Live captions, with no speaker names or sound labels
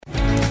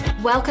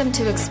Welcome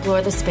to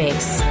Explore the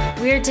Space.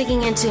 We're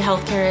digging into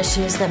healthcare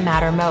issues that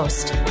matter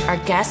most. Our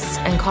guests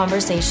and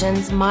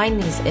conversations mine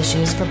these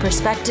issues for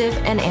perspective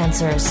and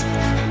answers.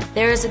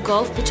 There is a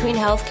gulf between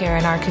healthcare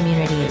and our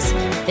communities.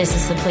 This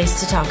is the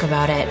place to talk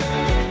about it.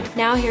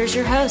 Now here's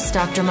your host,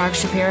 Dr. Mark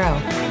Shapiro.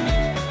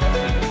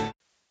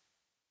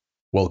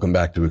 Welcome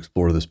back to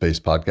Explore the Space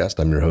podcast.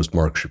 I'm your host,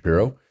 Mark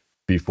Shapiro.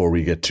 Before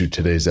we get to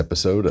today's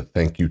episode, a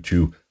thank you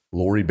to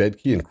Lori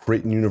Bedke and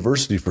Creighton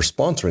University for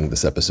sponsoring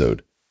this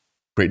episode.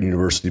 Creighton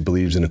University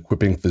believes in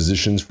equipping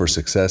physicians for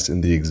success in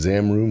the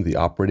exam room, the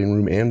operating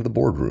room, and the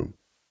boardroom.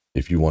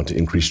 If you want to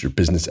increase your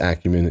business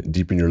acumen,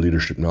 deepen your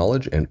leadership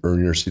knowledge, and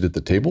earn your seat at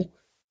the table,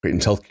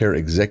 Creighton's healthcare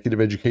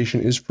executive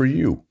education is for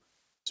you.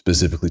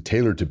 Specifically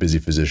tailored to busy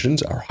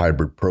physicians, our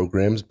hybrid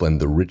programs blend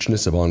the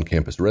richness of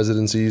on-campus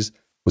residencies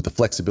with the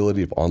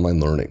flexibility of online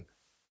learning.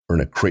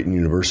 Earn a Creighton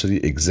University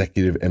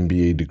Executive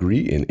MBA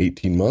degree in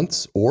 18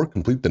 months or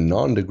complete the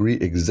non-degree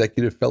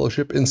Executive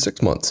Fellowship in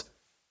 6 months.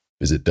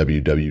 Visit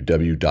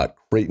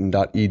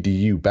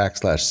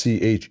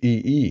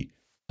www.creighton.edu/CHEE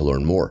to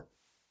learn more.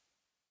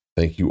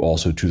 Thank you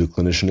also to the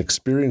Clinician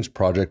Experience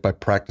Project by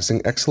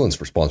Practicing Excellence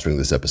for sponsoring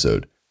this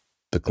episode.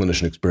 The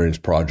Clinician Experience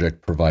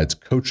Project provides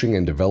coaching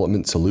and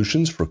development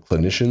solutions for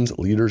clinicians,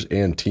 leaders,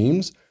 and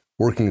teams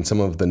working in some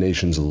of the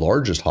nation's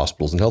largest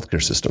hospitals and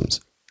healthcare systems.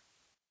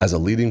 As a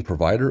leading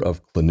provider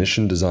of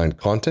clinician-designed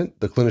content,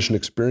 the Clinician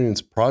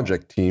Experience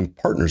Project team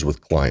partners with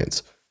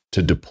clients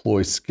to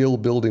deploy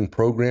skill-building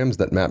programs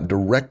that map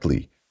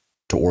directly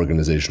to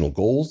organizational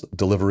goals,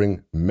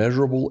 delivering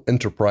measurable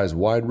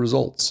enterprise-wide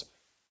results.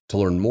 To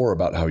learn more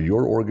about how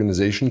your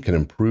organization can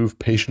improve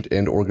patient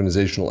and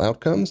organizational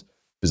outcomes,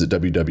 visit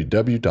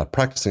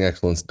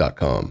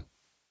www.practicingexcellence.com.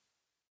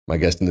 My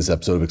guest in this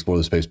episode of Explore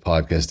the Space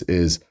podcast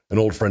is an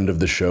old friend of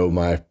the show,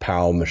 my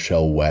pal,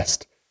 Michelle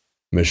West.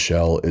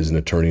 Michelle is an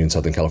attorney in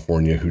Southern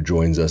California who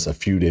joins us a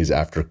few days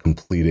after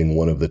completing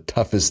one of the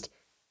toughest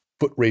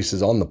foot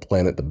races on the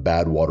planet, the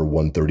Badwater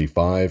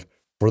 135,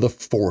 for the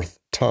 4th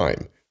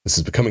time. This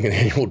is becoming an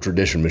annual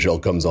tradition. Michelle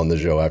comes on the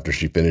show after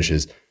she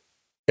finishes.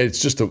 It's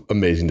just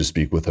amazing to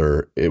speak with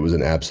her. It was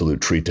an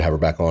absolute treat to have her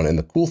back on. And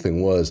the cool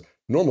thing was,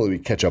 normally we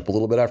catch up a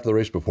little bit after the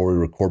race before we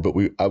record, but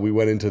we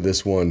went into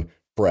this one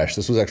fresh.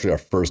 This was actually our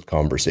first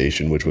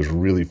conversation, which was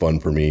really fun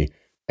for me.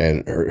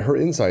 And her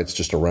insights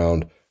just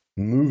around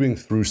moving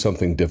through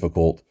something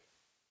difficult,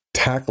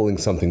 tackling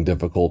something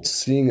difficult,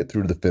 seeing it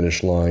through to the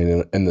finish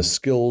line, and the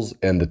skills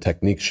and the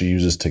techniques she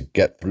uses to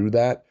get through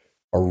that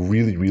are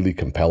really, really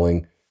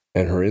compelling.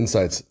 And her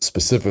insights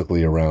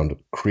specifically around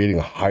creating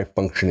a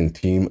high-functioning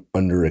team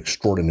under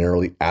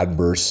extraordinarily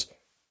adverse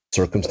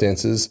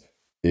circumstances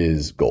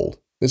is gold.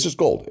 It's just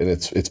gold, and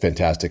it's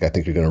fantastic. I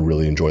think you're going to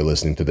really enjoy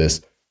listening to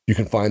this. You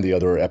can find the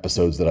other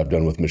episodes that I've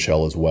done with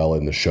Michelle as well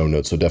in the show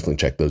notes, so definitely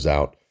check those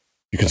out.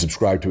 You can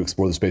subscribe to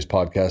Explore the Space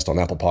podcast on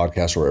Apple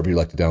Podcasts or wherever you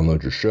like to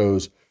download your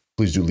shows.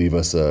 Please do leave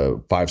us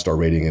a 5-star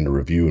rating and a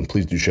review, and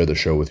please do share the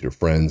show with your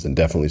friends, and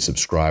definitely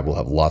subscribe. We'll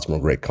have lots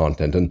more great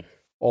content, and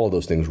all of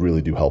those things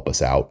really do help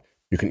us out.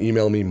 You can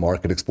email me,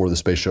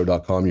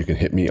 mark@explorethespaceshow.com. You can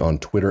hit me on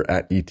Twitter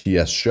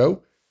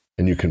 @ETSShow,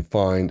 and you can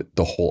find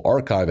the whole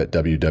archive at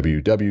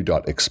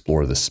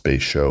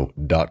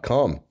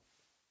www.explorethespaceshow.com.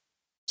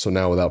 So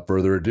now, without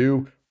further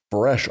ado,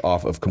 fresh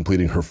off of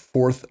completing her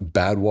 4th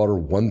Badwater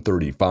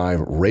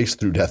 135 race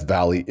through Death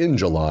Valley in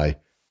July,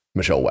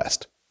 Michelle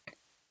West.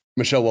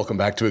 Michelle, welcome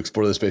back to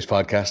Explore the Space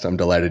podcast. I'm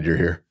delighted you're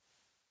here.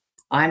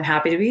 I'm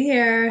happy to be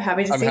here.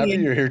 Happy to see you. I'm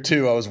happy you're here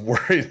too. I was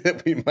worried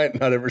that we might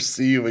not ever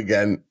see you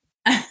again.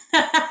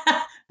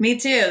 Me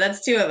too.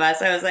 That's 2 of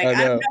us. I was like, I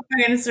don't know if I'm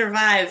going to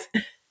survive.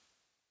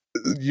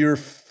 You're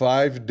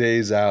 5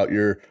 days out.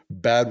 You're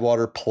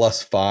Badwater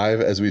 +5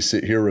 as we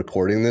sit here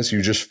recording this.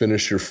 You just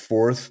finished your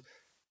 4th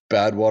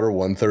Badwater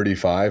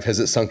 135. Has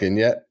it sunk in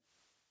yet?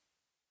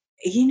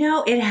 You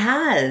know, it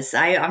has.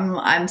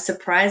 I'm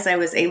surprised I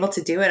was able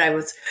to do it.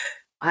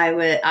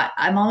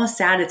 I'm almost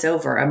sad it's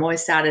over. I'm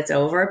always sad it's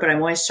over, but I'm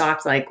always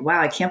shocked. Like, wow,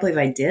 I can't believe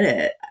I did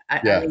it.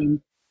 I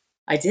mean,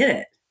 I did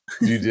it.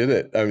 You did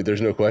it. I mean,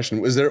 there's no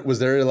question. Was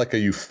there like a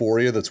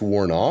euphoria that's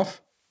worn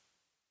off?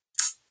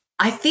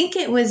 I think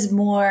it was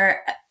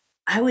more,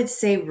 I would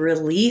say,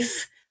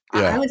 relief.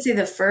 Yeah. I would say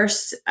the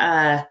first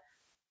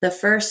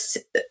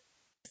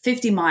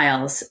 50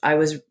 miles, I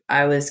was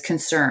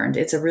concerned.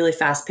 It's a really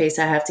fast pace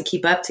I have to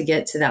keep up to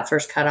get to that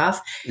first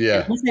cutoff.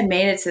 Yeah. And once I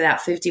made it to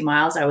that 50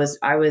 miles, I was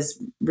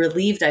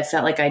relieved. I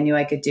felt like I knew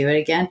I could do it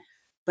again,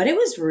 but it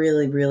was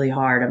really, really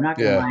hard. I'm not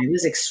going to lie. It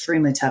was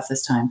extremely tough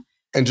this time.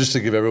 And just to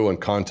give everyone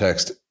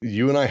context,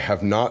 you and I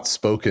have not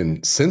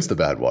spoken since the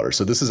Badwater.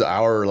 So this is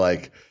our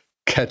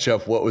catch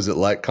up. What was it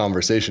like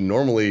conversation?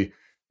 Normally,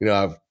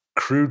 I've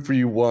crewed for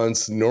you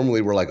once.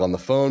 Normally we're on the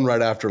phone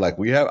right after,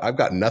 I've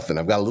got nothing.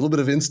 I've got a little bit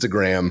of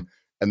Instagram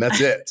and that's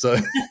it. So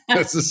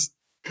this is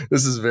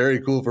very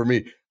cool for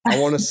me. I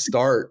want to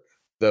start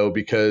though,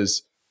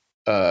 because,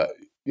 I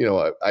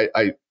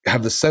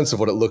have the sense of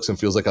what it looks and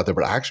feels like out there,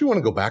 but I actually want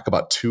to go back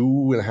about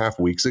 2.5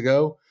 weeks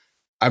ago.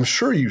 I'm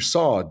sure you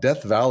saw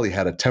Death Valley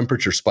had a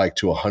temperature spike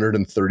to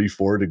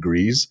 134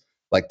 degrees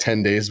like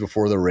 10 days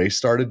before the race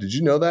started. Did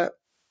you know that?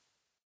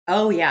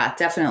 Oh yeah,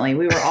 definitely.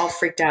 We were all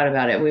freaked out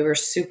about it. We were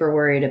super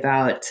worried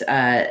about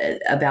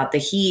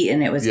the heat,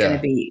 and it was going to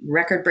be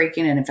record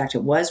breaking. And in fact,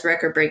 it was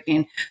record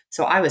breaking.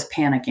 So I was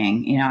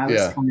panicking. I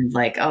was kind of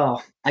like,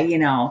 oh,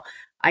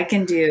 I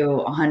can do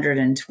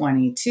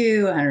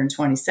 122,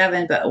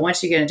 127, but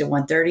once you get into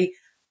 130,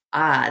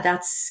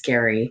 that's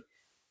scary.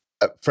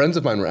 Friends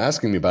of mine were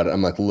asking me about it.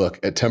 I'm like, look,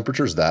 at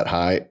temperatures that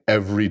high,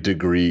 every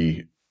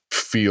degree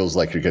feels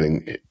like you're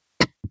getting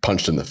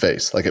punched in the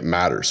face. Like it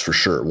matters for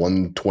sure.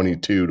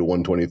 122 to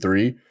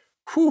 123.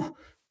 Whew.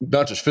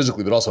 Not just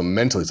physically, but also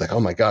mentally. It's like,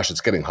 oh my gosh,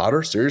 it's getting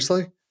hotter.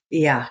 Seriously?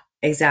 Yeah,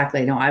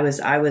 exactly. No, I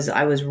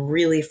was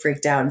really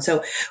freaked out. And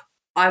so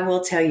I will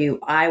tell you,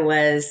 I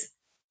was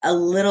a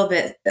little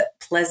bit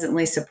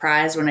pleasantly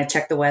surprised when I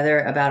checked the weather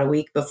about a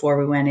week before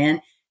we went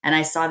in, and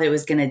I saw that it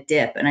was going to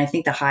dip. And I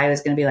think the high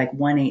was going to be like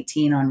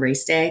 118 on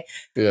race day.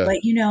 Yeah. But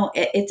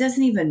it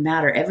doesn't even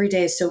matter. Every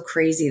day is so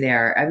crazy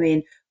there. I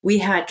mean, we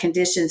had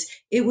conditions.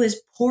 It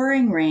was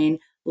pouring rain,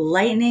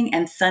 lightning,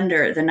 and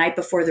thunder the night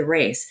before the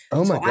race.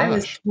 Oh my gosh. I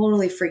was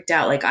totally freaked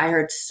out. Like I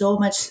heard so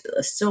much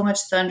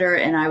thunder,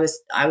 and I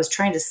was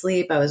trying to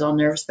sleep. I was all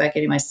nervous about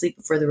getting my sleep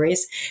before the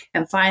race.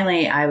 And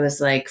finally I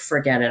was like,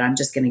 forget it. I'm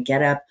just going to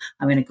get up.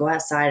 I'm going to go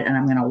outside and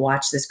I'm going to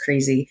watch this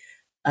crazy,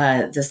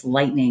 this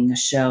lightning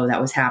show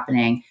that was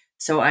happening.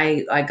 So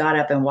I got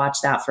up and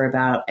watched that for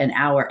about an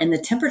hour, and the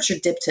temperature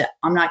dipped to,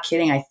 I'm not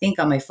kidding, I think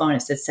on my phone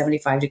it said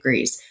 75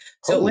 degrees.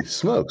 So holy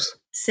smokes.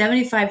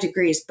 75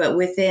 degrees, but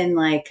within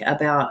like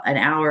about an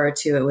hour or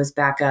two, it was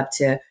back up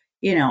to,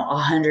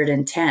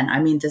 110.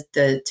 I mean,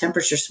 the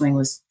temperature swing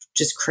was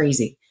just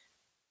crazy.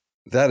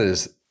 That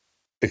is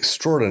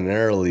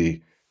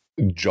extraordinarily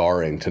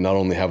jarring to not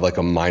only have like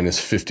a minus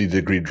 50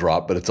 degree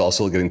drop, but it's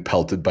also getting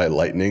pelted by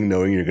lightning,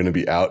 knowing you're going to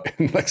be out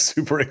in like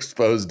super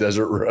exposed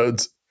desert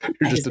roads.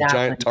 You're just a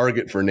giant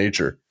target for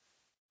nature.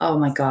 Oh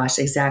my gosh,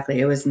 exactly.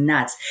 It was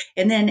nuts.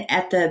 And then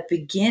at the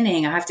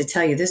beginning, I have to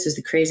tell you, this was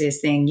the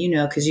craziest thing,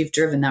 because you've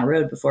driven that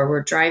road before.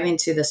 We're driving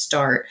to the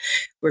start.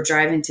 We're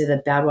driving to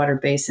the Badwater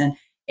Basin.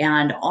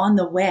 And on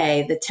the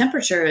way, the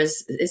temperature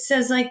it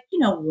says like,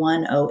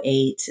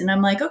 108. And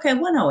I'm like, okay,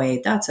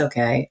 108, that's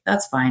okay.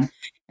 That's fine.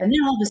 And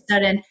then all of a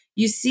sudden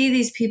you see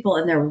these people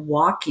and they're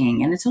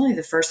walking, and it's only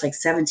the first like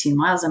 17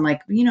 miles. I'm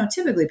like,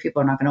 typically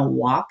people are not going to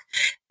walk.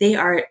 They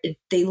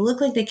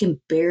look like they can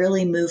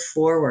barely move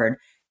forward.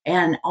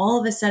 And all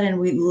of a sudden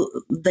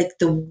like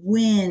the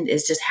wind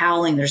is just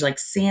howling. There's like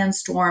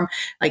sandstorm.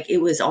 Like it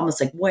was almost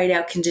like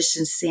whiteout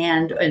conditions,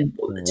 sand. And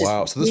just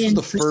wow. So this is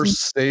the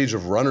first stage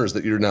of runners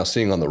that you're now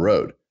seeing on the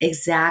road.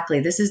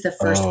 Exactly. This is the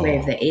first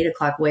wave, the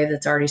 8:00 wave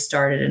that's already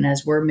started. And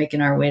as we're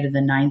making our way to the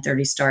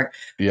 9:30 start,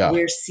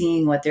 we're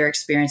seeing what they're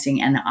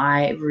experiencing. And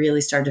I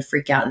really started to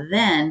freak out.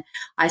 Then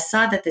I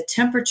saw that the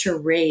temperature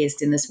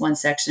raised in this one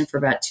section for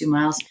about 2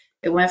 miles.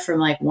 It went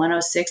from like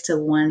 106 to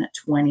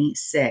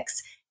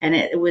 126. And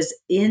it was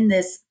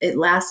it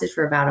lasted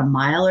for about a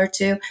mile or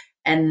two.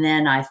 And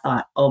then I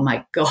thought, oh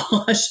my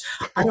gosh,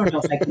 I don't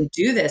know if I can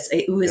do this.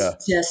 It was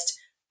just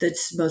the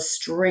most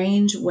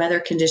strange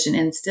weather condition.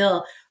 And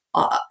still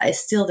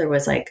there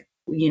was like,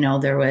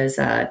 there was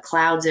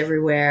clouds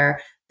everywhere.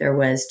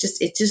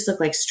 It just looked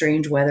like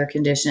strange weather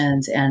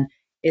conditions. And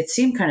it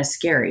seemed kind of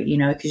scary,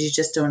 because you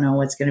just don't know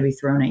what's going to be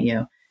thrown at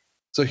you.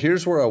 So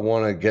here's where I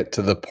want to get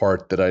to the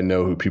part that I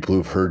know people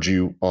who've heard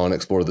you on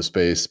Explore the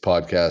Space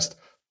podcast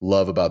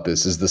love about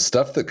this is the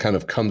stuff that kind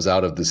of comes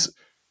out of this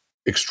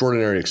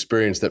extraordinary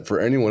experience that for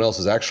anyone else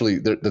is actually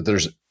that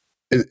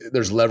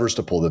there's levers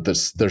to pull, that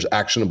there's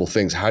actionable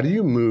things. How do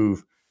you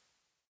move?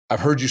 I've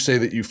heard you say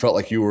that you felt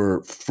like you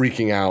were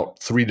freaking out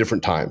 3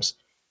 different times.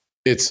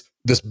 It's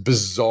this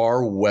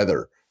bizarre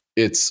weather.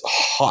 It's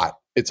hot.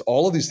 It's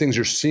all of these things.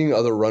 You're seeing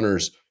other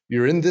runners.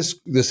 You're in this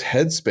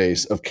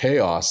headspace of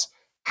chaos.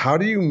 How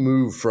do you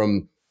move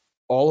from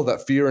all of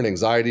that fear and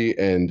anxiety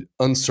and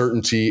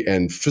uncertainty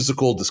and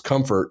physical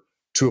discomfort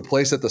to a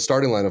place at the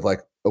starting line of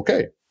like,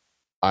 okay,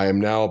 I am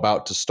now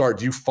about to start?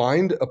 Do you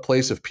find a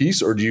place of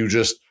peace, or do you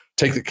just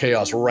take the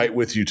chaos right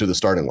with you to the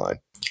starting line?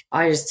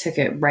 I just took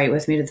it right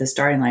with me to the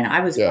starting line.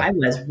 I was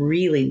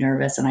really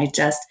nervous, and I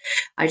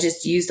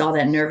just used all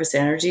that nervous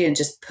energy and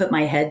just put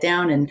my head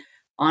down. And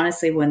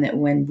honestly,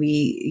 when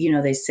we,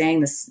 they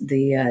sang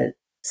the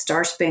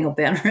Star Spangled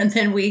Banner, and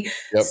then we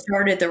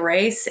started the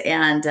race,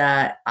 and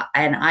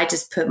I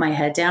just put my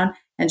head down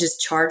and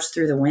just charged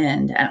through the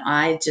wind. And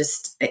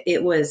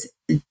it was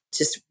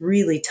just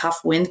really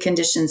tough wind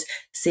conditions,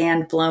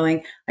 sand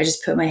blowing. I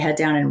just put my head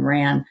down and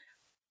ran,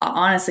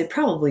 honestly,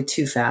 probably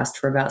too fast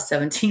for about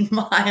 17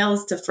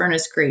 miles to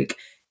Furnace Creek.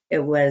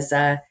 It was,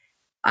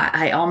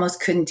 I almost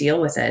couldn't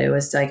deal with it. It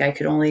was like I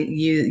could only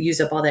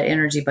use up all that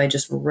energy by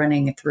just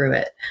running through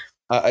it.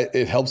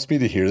 It helps me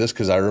to hear this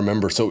because I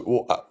remember,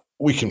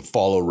 we can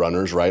follow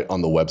runners right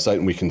on the website,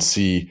 and we can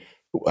see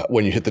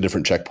when you hit the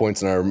different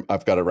checkpoints. And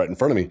I've got it right in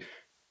front of me.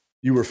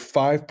 You were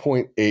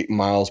 5.8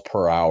 miles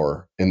per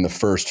hour in the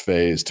first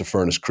phase to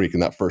Furnace Creek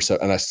in that first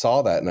set. And I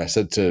saw that, and I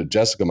said to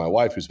Jessica, my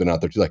wife, who's been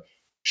out there,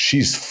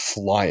 she's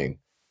flying.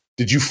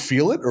 Did you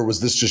feel it, or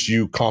was this just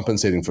you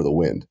compensating for the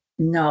wind?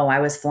 No, I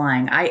was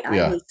flying. I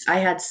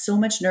had so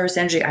much nervous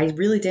energy. I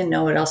really didn't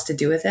know what else to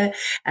do with it.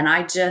 And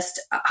I just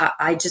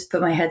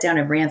put my head down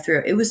and ran through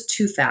it. It was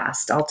too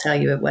fast. I'll tell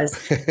you, it was,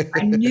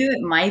 I knew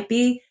it might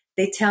be.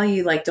 They tell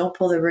you like, don't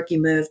pull the rookie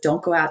move,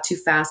 don't go out too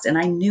fast. And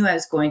I knew I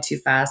was going too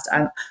fast.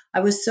 I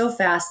was so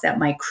fast that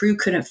my crew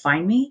couldn't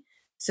find me.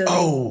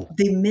 So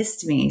they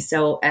missed me.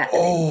 So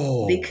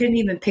they couldn't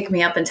even pick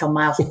me up until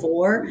mile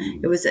 4.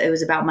 It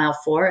was about mile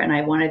 4, and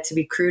I wanted to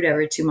be crewed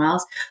every 2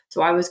 miles.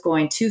 So I was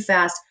going too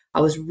fast. I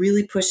was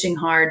really pushing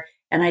hard,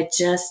 and I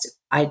just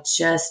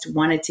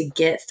wanted to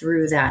get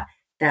through that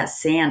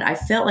sand. I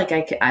felt like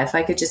if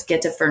I could just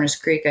get to Furnace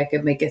Creek, I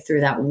could make it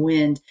through that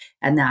wind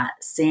and that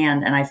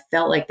sand. And I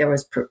felt like there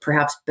was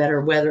perhaps better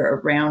weather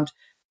around,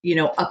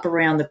 up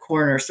around the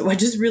corner. So I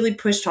just really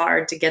pushed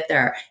hard to get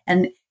there.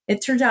 And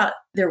it turned out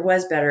there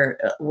was better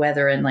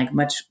weather and like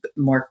much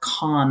more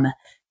calm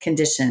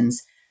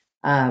conditions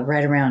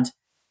right around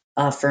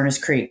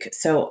Furnace Creek.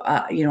 So,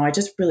 I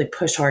just really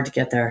pushed hard to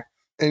get there.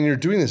 And you're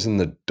doing this in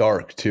the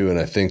dark too. And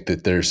I think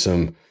that there's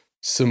some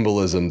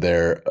symbolism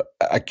there.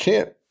 I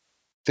can't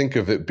think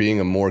of it being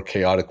a more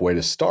chaotic way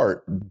to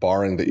start,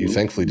 barring that you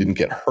thankfully didn't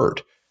get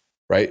hurt,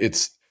 right?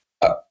 It's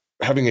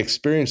having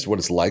experienced what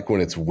it's like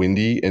when it's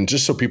windy, and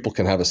just so people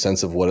can have a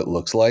sense of what it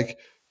looks like,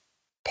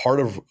 part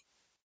of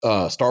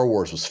Star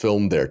Wars was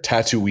filmed there.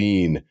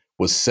 Tatooine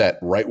was set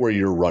right where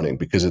you're running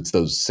because it's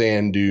those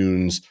sand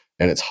dunes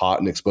and it's hot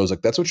and exposed.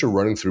 Like that's what you're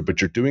running through,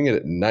 but you're doing it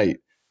at night.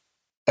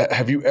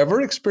 Have you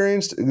ever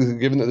experienced,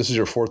 given that this is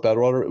your 4th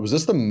Badwater, was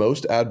this the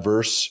most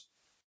adverse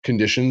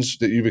conditions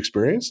that you've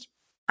experienced?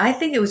 I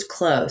think it was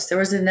close. There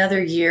was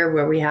another year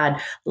where we had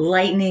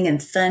lightning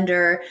and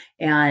thunder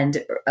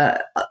and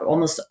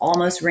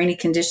almost rainy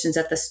conditions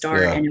at the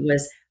start. Yeah. And it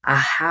was a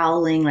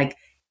howling, like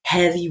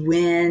heavy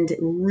wind,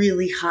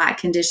 really hot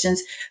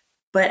conditions.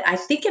 But I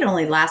think it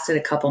only lasted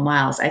a couple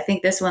miles. I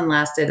think this one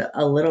lasted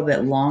a little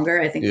bit longer.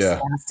 I think This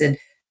lasted,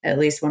 at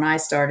least when I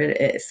started,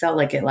 it felt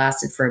like it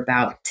lasted for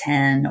about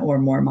 10 or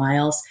more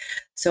miles.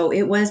 So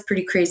it was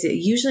pretty crazy.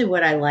 Usually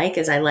what I like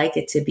is I like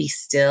it to be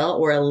still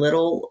or a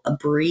little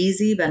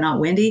breezy, but not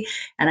windy.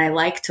 And I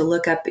like to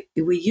look up.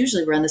 We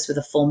usually run this with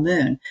a full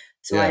moon.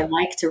 So I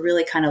like to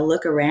really kind of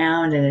look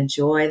around and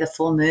enjoy the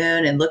full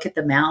moon and look at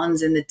the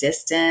mountains in the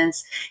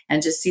distance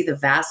and just see the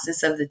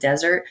vastness of the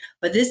desert.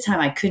 But this time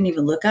I couldn't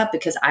even look up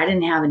because I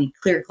didn't have any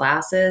clear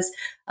glasses,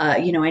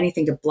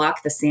 anything to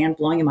block the sand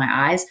blowing in my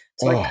eyes.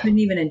 So I couldn't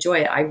even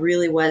enjoy it. I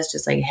really was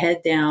just like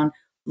head down,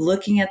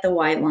 looking at the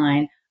white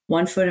line,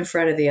 one foot in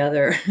front of the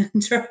other,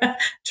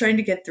 trying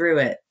to get through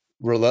it.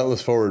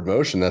 Relentless forward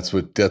motion. That's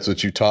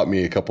what you taught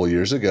me a couple of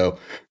years ago.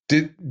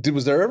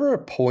 Was there ever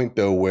a point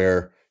though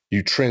where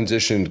you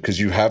transitioned,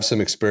 because you have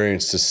some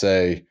experience to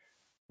say,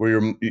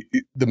 where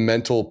the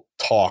mental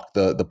talk,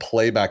 the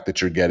playback that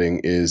you're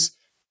getting is,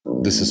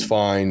 this is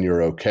fine,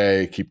 you're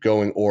okay, keep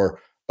going, or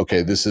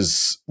okay, this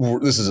is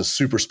a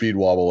super speed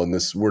wobble and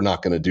we're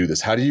not going to do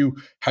this. How do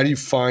you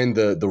find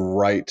the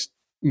right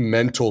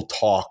mental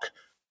talk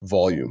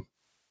volume?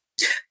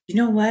 You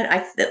know what?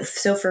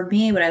 So for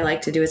me, what I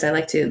like to do is I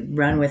like to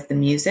run with the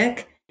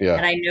music. Yeah.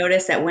 And I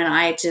notice that when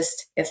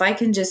if I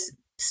can just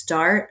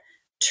start,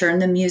 turn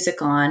the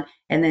music on,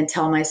 and then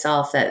tell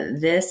myself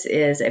that this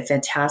is a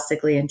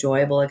fantastically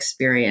enjoyable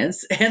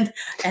experience and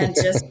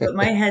just put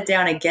my head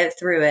down and get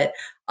through it.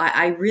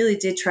 I really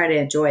did try to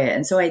enjoy it.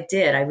 And so I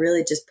did. I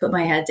really just put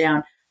my head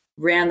down,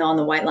 ran on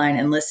the white line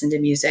and listened to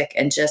music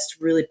and just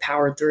really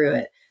powered through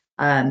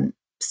it.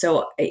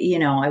 So,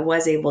 I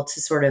was able to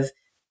sort of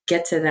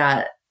get to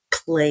that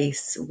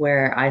place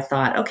where I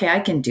thought, okay, I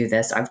can do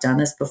this. I've done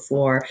this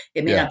before.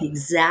 It may not be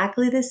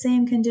exactly the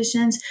same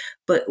conditions,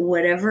 but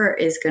whatever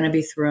is going to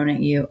be thrown at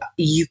you,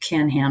 you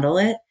can handle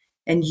it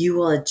and you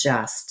will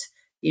adjust.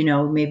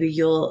 Maybe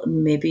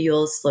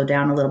you'll slow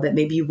down a little bit.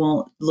 Maybe you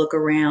won't look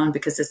around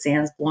because the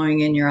sand's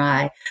blowing in your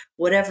eye.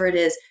 Whatever it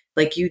is,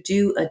 like you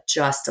do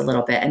adjust a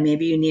little bit, and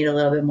maybe you need a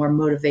little bit more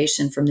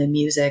motivation from the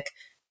music.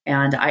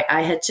 And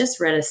I had just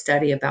read a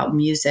study about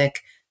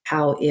music,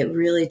 how it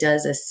really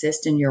does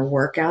assist in your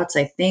workouts.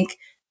 I think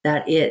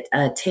that it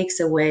takes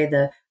away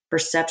the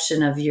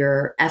perception of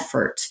your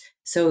effort.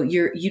 So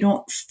you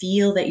don't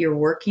feel that you're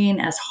working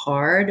as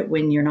hard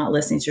when you're not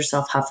listening to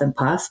yourself huff and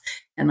puff,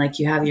 and like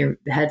you have your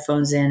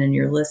headphones in and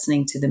you're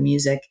listening to the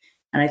music.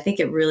 And I think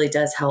it really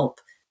does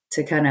help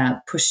to kind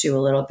of push you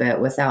a little bit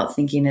without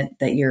thinking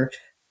that you're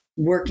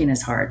working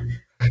as hard.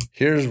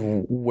 Here's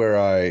where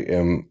I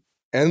am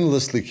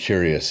endlessly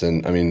curious.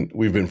 And I mean,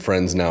 we've been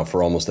friends now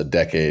for almost a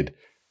decade.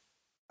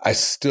 I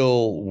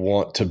still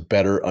want to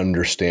better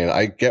understand.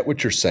 I get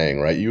what you're saying,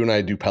 right? You and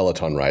I do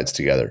Peloton rides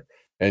together.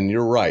 And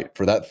you're right.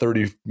 For that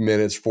 30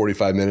 minutes,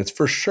 45 minutes,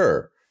 for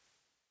sure.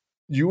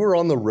 You were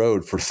on the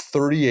road for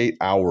 38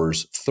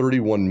 hours,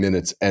 31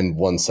 minutes, and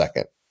 1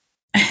 second.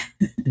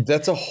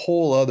 That's a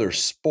whole other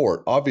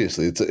sport.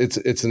 Obviously,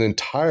 it's an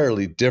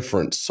entirely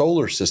different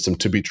solar system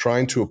to be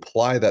trying to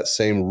apply that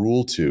same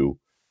rule to.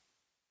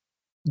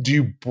 do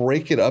you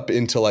break it up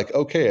into like,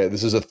 okay,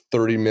 this is a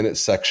 30-minute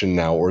section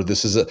now, or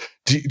this is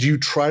do you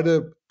try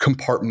to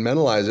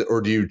compartmentalize it,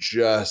 or do you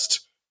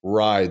just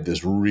ride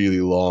this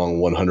really long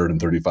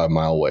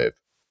 135-mile wave?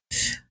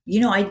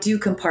 I do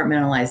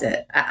compartmentalize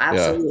it.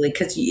 Absolutely.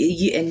 Because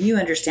you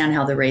understand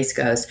how the race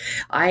goes.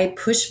 I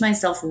push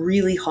myself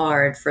really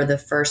hard for the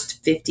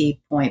first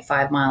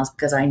 50.5 miles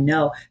because I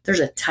know there's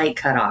a tight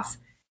cutoff,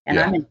 and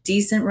I'm a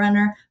decent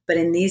runner, but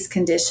in these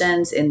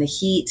conditions, in the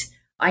heat,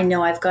 I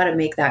know I've got to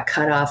make that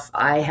cutoff.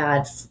 I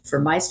had, for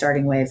my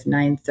starting wave,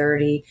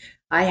 9:30,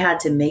 I had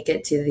to make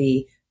it to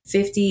the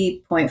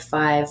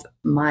 50.5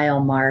 mile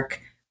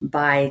mark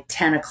by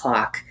 10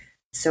 o'clock.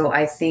 So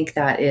I think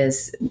that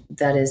is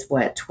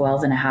what,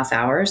 12 and a half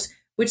hours,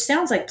 which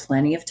sounds like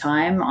plenty of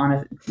time on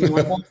a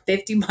normal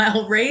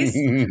 50-mile race.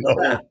 No.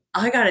 But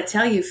I got to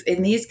tell you,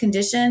 in these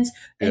conditions,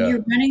 and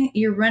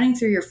you're running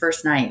through your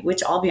first night,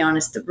 which I'll be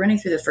honest, running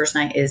through the first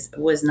night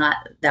was not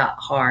that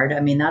hard. I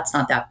mean, that's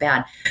not that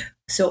bad.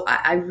 So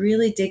I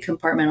really did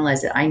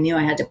compartmentalize it. I knew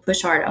I had to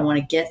push hard. I want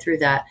to get to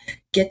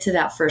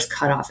that first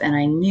cutoff. And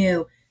I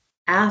knew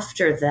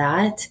after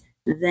that,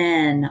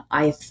 then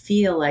I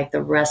feel like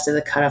the rest of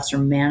the cutoffs are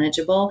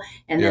manageable.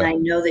 And then I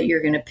know that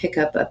you're going to pick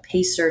up a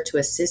pacer to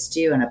assist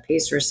you. And a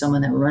pacer is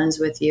someone that runs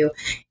with you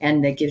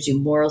and that gives you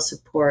moral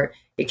support.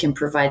 It can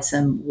provide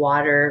some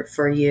water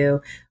for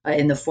you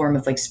in the form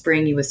of like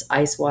spring you with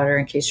ice water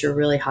in case you're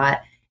really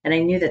hot. And I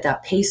knew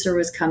that pacer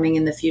was coming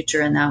in the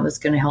future and that was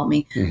going to help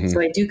me. Mm-hmm. So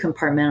I do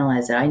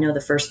compartmentalize it. I know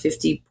the first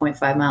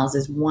 50.5 miles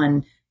is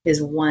one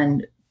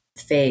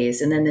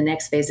phase. And then the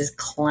next phase is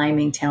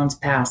climbing Towns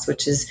Pass,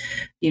 which is,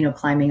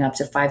 climbing up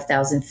to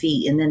 5,000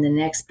 feet. And then the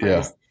next part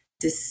is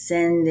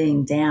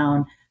descending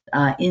down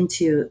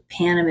into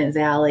Panamint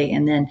Valley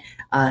and then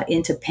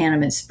into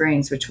Panamint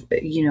Springs, which,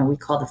 we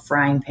call the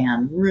frying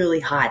pan, really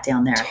hot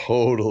down there.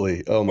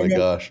 Totally. Oh my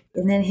gosh.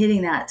 And then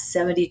hitting that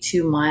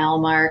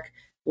 72-mile mark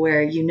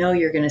where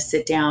you're going to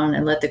sit down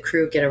and let the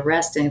crew get a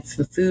rest and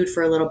some food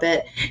for a little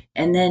bit.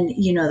 And then,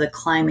 the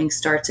climbing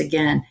starts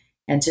again.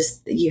 And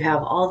just you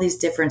have all these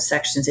different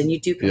sections and you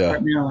do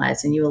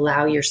compartmentalize and you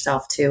allow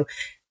yourself to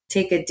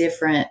take a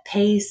different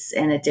pace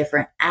and a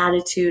different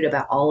attitude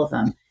about all of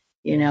them.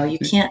 You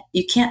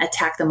can't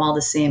attack them all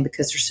the same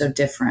because they're so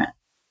different.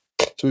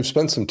 So we've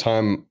spent some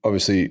time,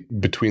 obviously,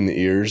 between the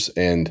ears.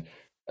 And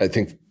I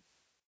think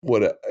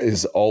what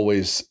is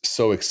always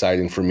so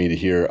exciting for me to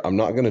hear, I'm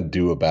not going to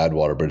do a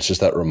Badwater, but it's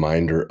just that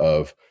reminder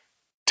of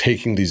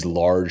taking these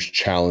large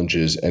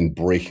challenges and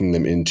breaking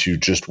them into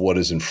just what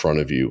is in front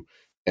of you.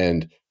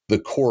 And the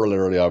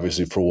corollary,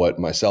 obviously, for what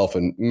myself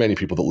and many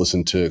people that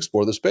listen to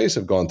Explore the Space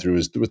have gone through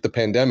is with the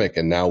pandemic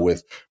and now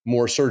with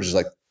more surges.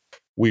 Like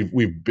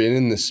we've been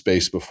in this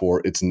space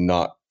before. It's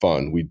not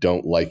fun. We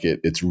don't like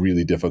it. It's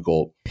really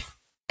difficult.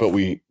 But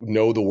we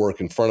know the work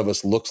in front of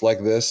us looks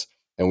like this.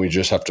 And we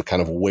just have to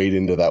kind of wade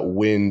into that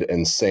wind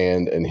and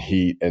sand and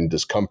heat and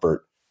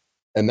discomfort.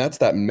 And that's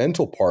that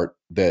mental part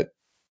that,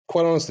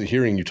 quite honestly,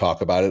 hearing you talk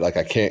about it, like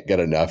I can't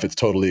get enough. It's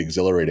totally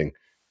exhilarating.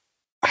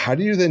 How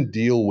do you then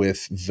deal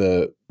with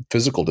the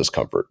physical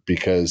discomfort?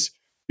 Because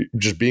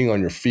just being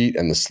on your feet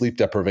and the sleep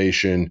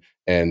deprivation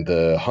and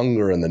the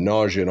hunger and the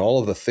nausea and all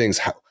of the things,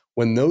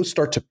 when those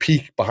start to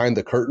peek behind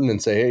the curtain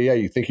and say, hey, yeah,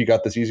 you think you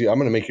got this easy? I'm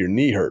going to make your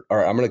knee hurt. All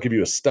right, I'm going to give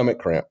you a stomach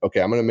cramp. Okay,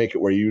 I'm going to make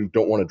it where you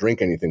don't want to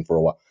drink anything for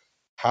a while.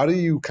 How do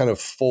you kind of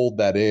fold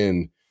that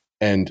in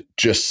and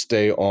just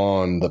stay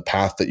on the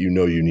path that you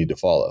need to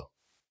follow?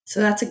 So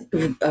that's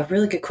a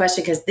really good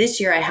question because this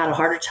year I had a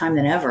harder time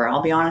than ever.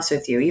 I'll be honest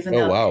with you, even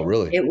though wow,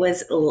 really? it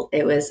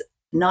was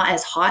not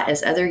as hot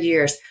as other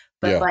years,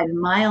 but by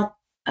mile,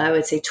 I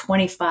would say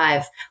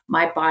 25,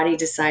 my body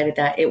decided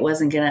that it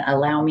wasn't going to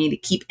allow me to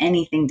keep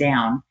anything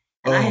down.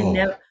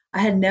 And I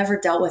had never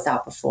dealt with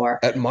that before.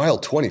 At mile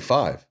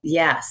 25?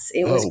 Yes.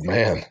 It was. Oh,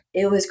 man.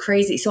 It was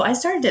crazy. So I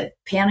started to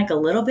panic a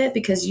little bit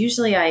because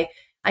usually I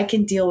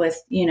can deal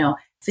with,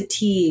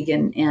 fatigue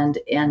and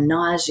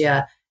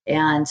nausea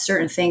and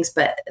certain things,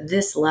 but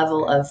this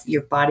level of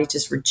your body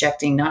just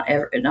rejecting not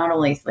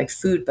only like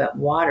food, but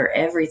water,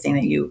 everything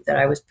that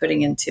I was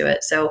putting into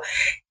it. So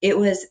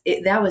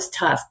that was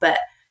tough, but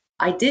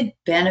I did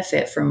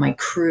benefit from my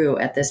crew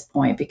at this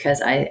point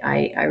because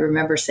I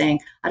remember saying,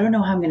 I don't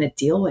know how I'm going to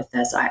deal with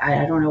this.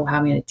 I don't know how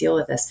I'm going to deal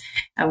with this.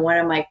 And one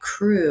of my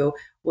crew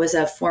was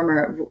a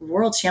former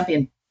world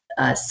champion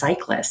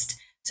cyclist.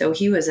 So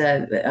he was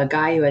a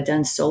guy who had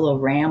done Solo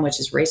Ram, which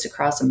is Race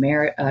Across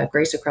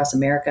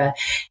America.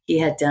 He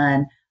had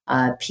done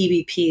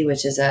PBP,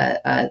 which is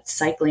a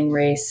cycling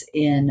race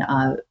in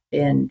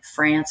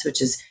France,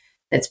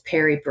 that's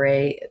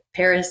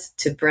Paris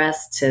to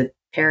Brest to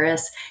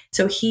Paris.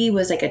 So he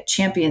was like a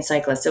champion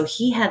cyclist. So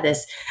he had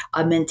this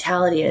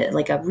mentality,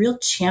 like a real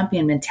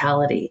champion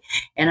mentality.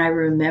 And I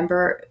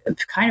remember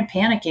kind of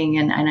panicking.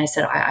 And I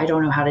said, I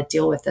don't know how to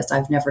deal with this.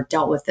 I've never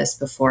dealt with this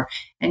before.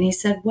 And he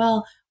said,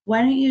 well,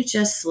 why don't you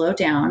just slow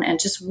down and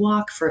just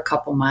walk for a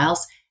couple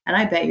miles? And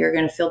I bet you're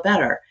going to feel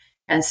better.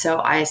 And so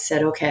I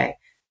said, okay,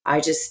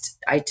 I just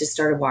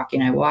started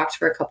walking. I walked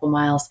for a couple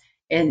miles.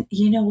 And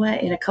you know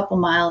what? In a couple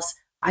miles,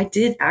 I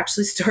did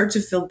actually start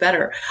to feel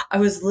better. I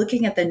was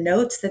looking at the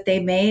notes that they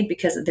made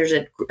because there's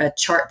a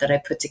chart that I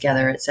put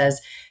together. It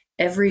says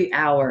every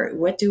hour,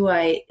 what do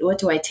I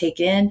take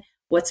in?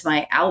 What's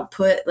my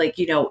output? Like,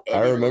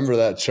 I remember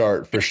that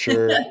chart for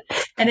sure.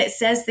 And it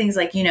says things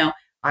like,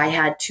 I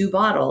had 2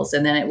 bottles,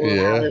 and then it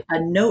will have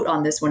a note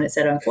on this one. It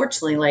said,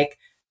 unfortunately, like,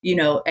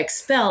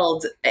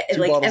 expelled 2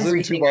 like bottles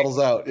everything. In, 2 bottles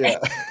out. Yeah.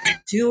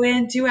 2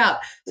 in, 2 out.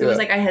 So it was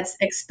like I had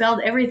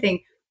expelled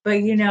everything. But,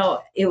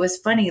 it was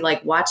funny,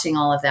 like watching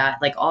all of that,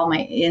 like all my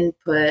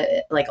input,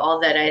 like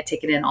all that I had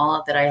taken in, all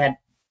of that I had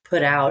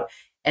put out.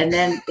 And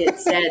then it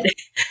said,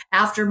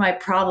 after my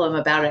problem,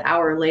 about an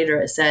hour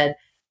later, it said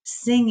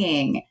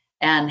singing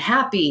and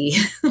happy.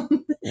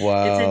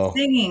 Wow. It said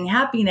singing,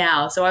 happy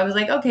now. So I was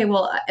like, okay,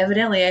 well,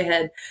 evidently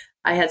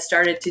I had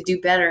started to do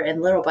better.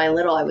 And little by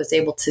little, I was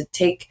able to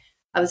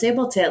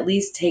at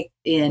least take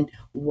in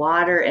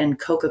water and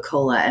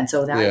Coca-Cola. And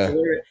so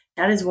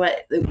that is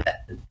what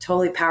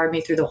totally powered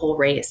me through the whole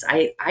race.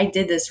 I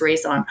did this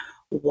race on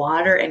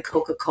water and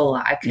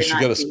Coca-Cola. You should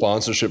get a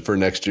sponsorship for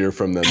next year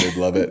from them. They'd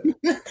love it.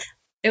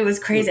 It was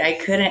crazy. I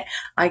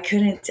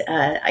couldn't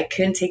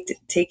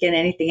take in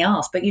anything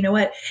else. But you know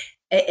what?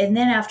 And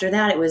then after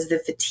that, it was the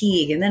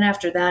fatigue. And then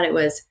after that, it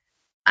was,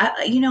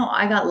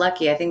 I got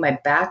lucky. I think my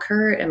back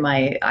hurt and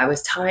I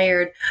was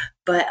tired.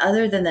 But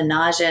other than the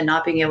nausea and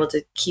not being able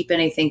to keep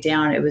anything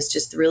down, it was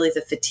just really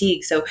the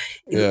fatigue. So,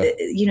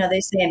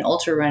 they say in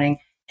ultra running,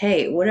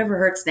 hey, whatever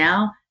hurts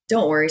now,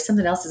 don't worry,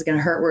 something else is going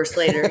to hurt worse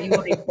later.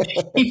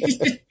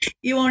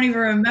 You won't even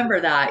remember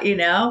that,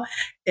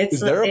 Is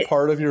there a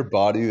part of your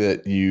body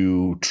that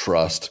you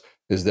trust?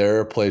 Is there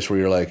a place where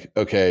you're like,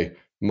 okay,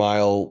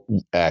 mile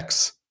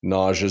X,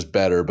 nausea's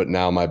better, but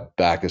now my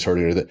back is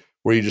hurting, or that,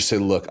 where you just say,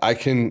 look, I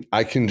can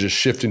just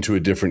shift into a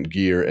different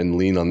gear and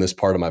lean on this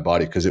part of my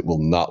body because it will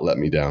not let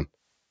me down?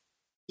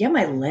 Yeah,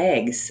 my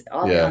legs.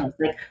 I'll be honest,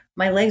 like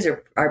my legs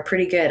are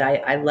pretty good.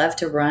 I love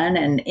to run,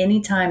 and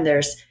anytime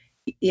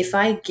if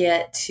I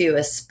get to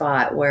a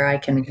spot where I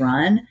can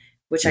run,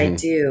 which I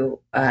do,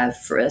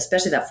 for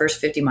especially that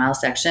first 50-mile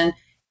section,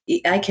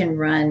 I can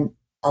run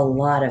a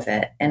lot of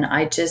it. And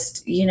I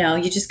just, you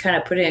just kind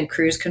of put it in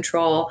cruise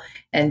control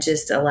and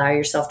just allow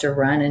yourself to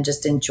run and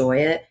just enjoy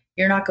it.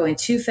 You're not going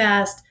too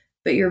fast,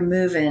 but you're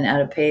moving at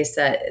a pace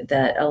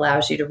that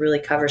allows you to really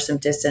cover some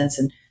distance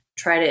and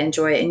try to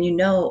enjoy it.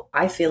 And,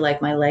 I feel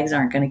like my legs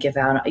aren't going to give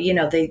out.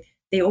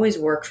 They always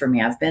work for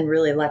me. I've been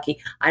really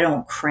lucky. I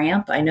don't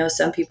cramp. I know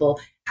some people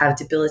have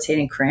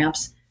debilitating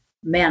cramps.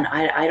 Man,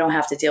 I don't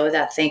have to deal with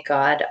that. Thank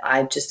God.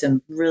 I just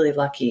am really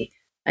lucky.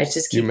 I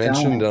just keep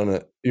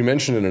going. You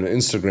mentioned in an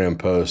Instagram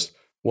post,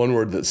 one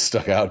word that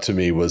stuck out to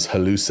me was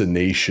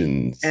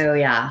hallucinations. Oh,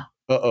 yeah.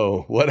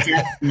 Uh-oh. What?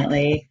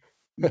 Definitely.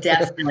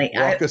 Definitely.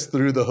 Walk us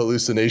through the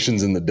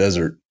hallucinations in the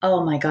desert.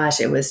 Oh my gosh,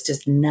 it was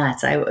just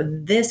nuts.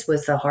 This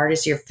was the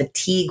hardest year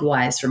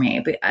fatigue-wise for me.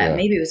 But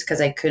maybe it was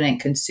because I couldn't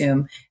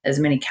consume as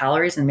many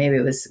calories, and maybe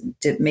it was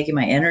making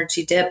my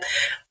energy dip.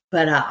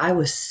 But I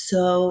was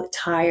so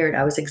tired.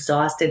 I was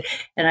exhausted.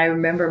 And I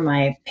remember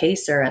my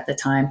pacer at the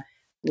time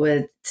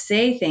would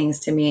say things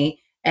to me,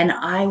 and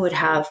I would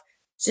have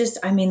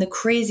the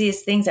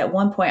craziest things. At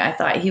one point, I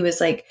thought he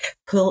was like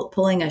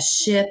pulling a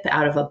ship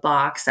out of a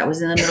box that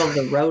was in the middle of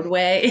the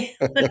roadway.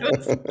 It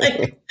was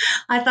like,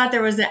 I thought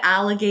there was an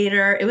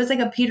alligator. It was like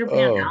a Peter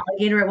Pan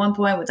alligator at one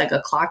point with like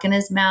a clock in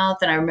his mouth.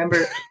 And I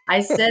remember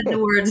I said the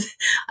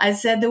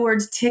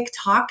words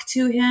TikTok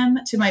to him,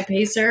 to my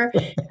pacer.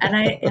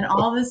 And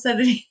all of a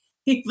sudden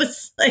he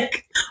was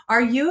like,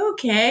 "Are you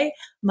okay?"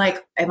 I'm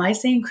like, "Am I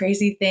saying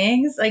crazy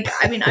things?" Like,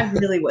 I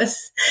really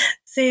was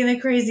saying the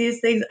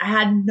craziest things. I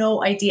had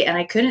no idea, and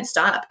I couldn't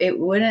stop. It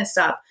wouldn't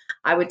stop.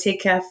 I would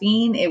take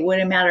caffeine. It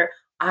wouldn't matter.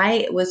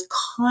 I was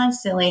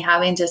constantly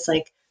having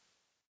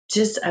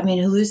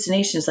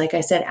hallucinations. Like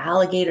I said,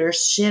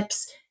 alligators,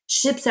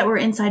 ships that were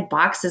inside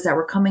boxes that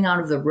were coming out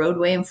of the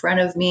roadway in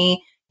front of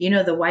me.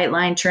 The white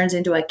line turns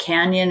into a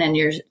canyon and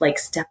you're like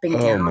stepping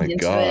down into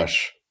it. Oh my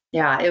gosh.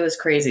 Yeah, it was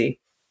crazy.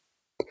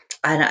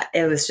 And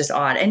it was just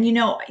odd. And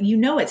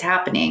it's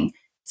happening.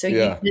 So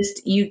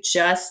you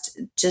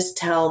just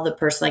tell the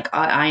person, like,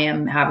 I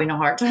am having a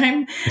hard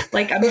time.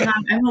 Like I'm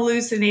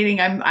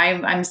hallucinating.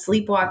 I'm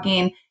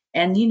sleepwalking.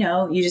 And,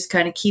 you just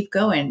kind of keep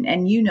going.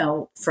 And,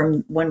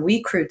 from when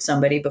we crewed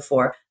somebody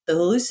before, the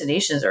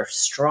hallucinations are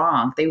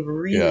strong. They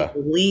really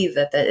believe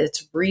that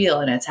it's real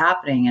and it's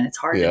happening, and it's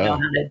hard to know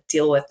how to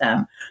deal with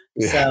them.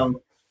 Yeah.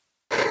 So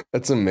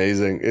that's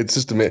amazing. It's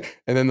just amazing.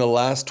 And then the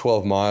last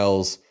 12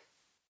 miles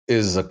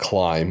is a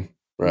climb,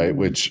 right? Mm-hmm.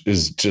 Which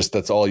is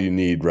that's all you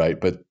need, right?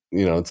 But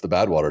it's the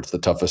Badwater. It's the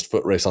toughest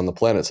foot race on the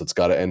planet. So it's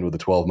got to end with a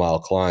 12-mile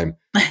climb.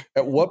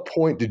 At what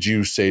point did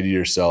you say to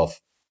yourself,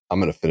 I'm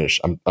going to finish.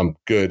 I'm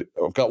good.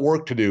 I've got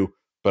work to do,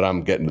 but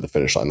I'm getting to the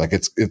finish line. Like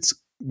it's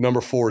number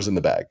 4 is in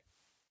the bag.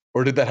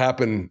 Or did that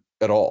happen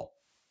at all?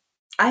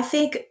 I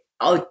think,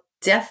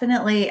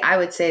 definitely. I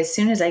would say as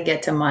soon as I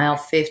get to mile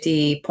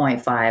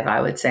 50.5,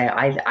 I would say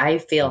I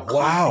feel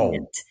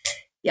confident.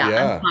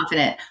 Yeah, I'm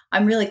confident.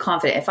 I'm really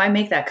confident. If I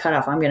make that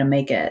cutoff, I'm going to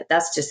make it.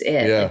 That's just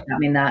it. Yeah. I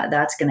mean,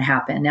 that's going to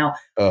happen. Now,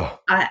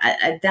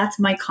 I that's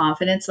my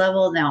confidence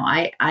level. Now,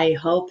 I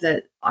hope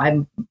that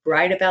I'm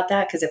right about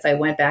that, because if I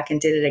went back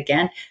and did it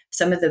again,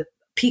 some of the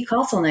Pete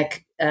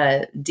Koselnick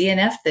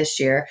DNF this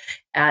year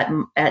at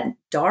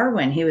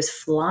Darwin, he was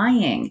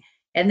flying,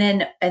 and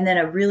then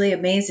a really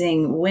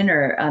amazing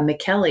winner,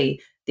 Michele,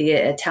 the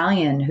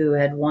Italian who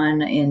had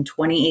won in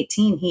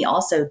 2018, he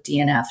also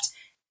DNF'd.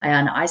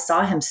 And I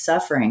saw him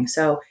suffering.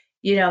 So,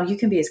 you know, you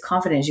can be as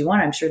confident as you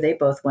want. I'm sure they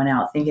both went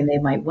out thinking they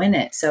might win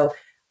it. So,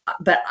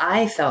 but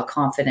I felt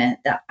confident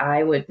that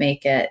I would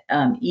make it,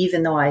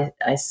 even though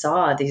I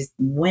saw these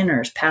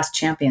winners, past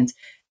champions,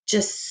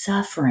 just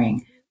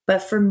suffering.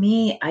 But for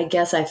me, I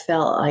guess I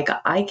felt like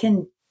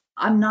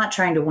I'm not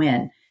trying to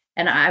win.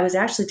 And I was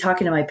actually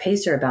talking to my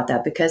pacer about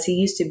that, because he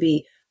used to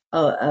be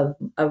a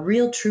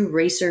real true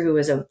racer who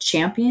was a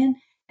champion.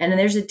 And then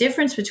there's a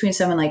difference between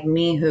someone like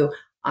me, who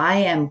I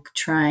am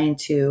trying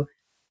to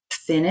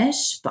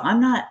finish, but I'm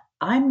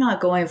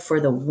not going for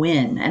the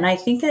win. And I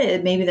think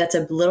that maybe that's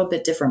a little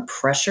bit different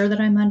pressure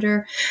that I'm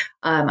under.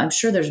 I'm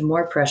sure there's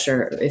more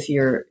pressure if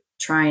you're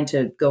trying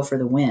to go for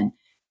the win.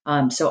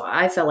 So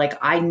I felt like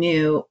I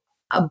knew,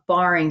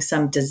 barring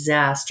some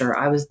disaster,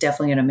 I was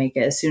definitely going to make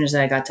it. As soon as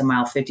I got to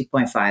mile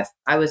 50.5,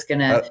 I was going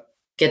to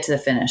get to the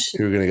finish.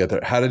 You were going to get there.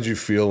 How did you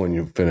feel when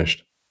you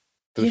finished?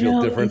 Did it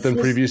feel different than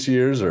previous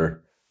years,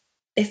 or?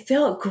 It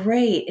felt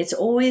great. It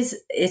always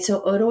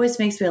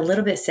makes me a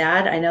little bit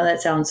sad. I know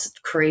that sounds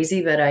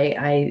crazy, but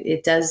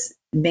it does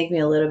make me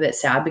a little bit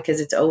sad,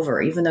 because it's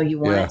over. Even though you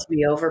want it to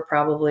be over,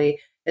 probably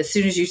as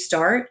soon as you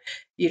start,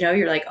 you know,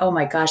 you're like, oh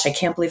my gosh, I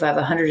can't believe I have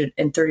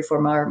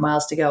 134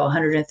 miles to go,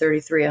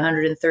 133,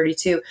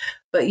 132.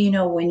 But you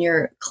know, when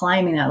you're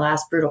climbing that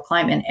last brutal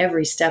climb, and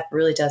every step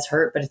really does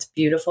hurt, but it's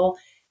beautiful.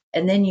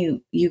 And then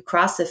you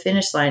cross the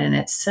finish line, and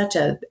it's such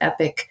a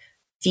epic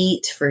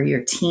feat for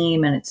your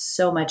team, and it's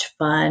so much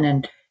fun.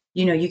 And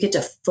you know, you get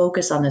to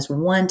focus on this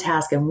one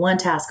task and one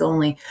task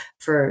only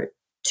for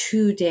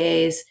 2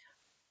 days,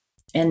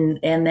 and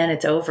then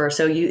it's over.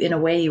 So you, in a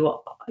way,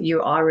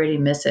 you already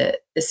miss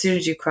it as soon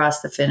as you cross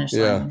the finish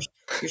line.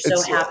 You're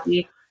so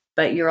happy,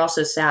 but you're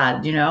also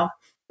sad, you know.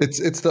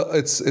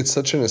 It's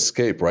such an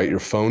escape, right? Your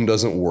phone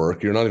doesn't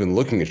work. You're not even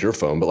looking at your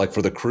phone, but like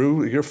for the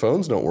crew, your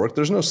phones don't work.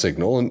 There's no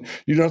signal, and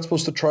you're not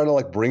supposed to try to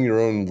like bring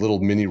your own little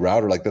mini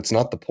router. Like that's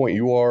not the point.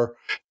 You are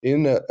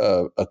in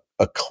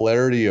a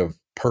clarity of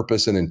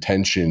purpose and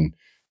intention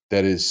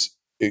that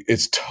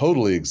it's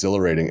totally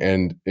exhilarating.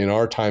 And in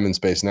our time and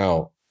space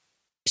now,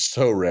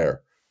 so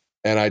rare.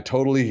 And I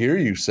totally hear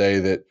you say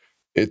that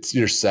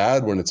you're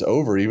sad when it's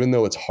over, even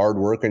though it's hard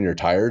work and you're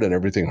tired and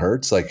everything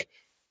hurts. Like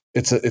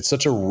it's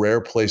such a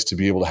rare place to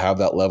be able to have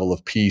that level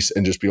of peace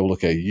and just be able to,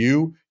 okay,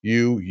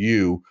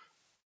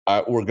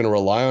 we're going to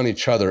rely on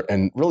each other.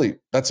 And really,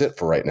 that's it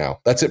for right now.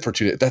 That's it for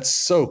 2 days. That's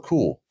so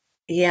cool.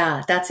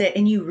 Yeah, that's it.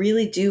 And you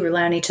really do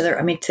rely on each other.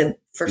 I mean,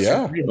 for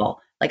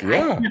survival. Like I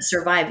can't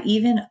survive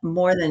even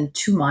more than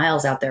 2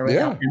 miles out there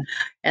without them.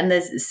 And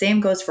the same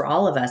goes for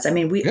all of us. I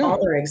mean, we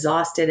all are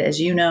exhausted, as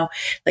you know,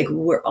 like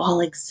we're all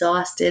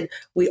exhausted.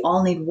 We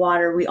all need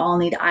water. We all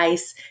need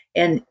ice.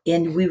 And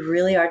we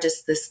really are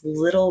just this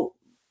little,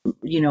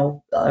 you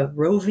know,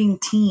 roving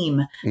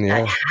team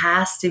that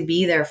has to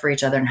be there for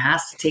each other and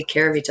has to take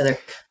care of each other.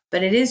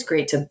 But it is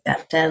great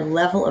that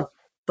level of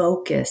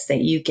focus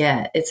that you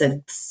get. It's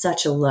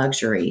such a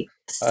luxury.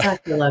 Such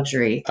a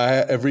luxury.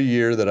 Every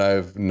year that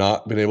I've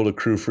not been able to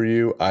crew for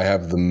you, I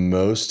have the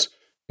most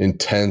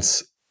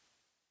intense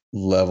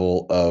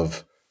level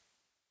of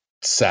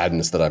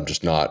sadness that I'm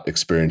just not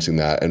experiencing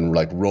that, and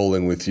like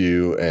rolling with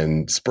you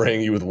and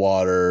spraying you with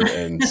water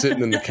and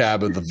sitting in the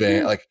cab of the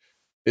van. Like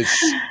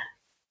it's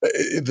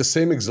the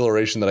same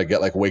exhilaration that I get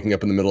like waking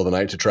up in the middle of the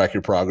night to track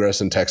your progress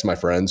and text my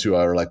friends who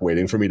are like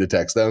waiting for me to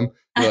text them.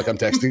 You know, like I'm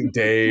texting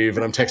Dave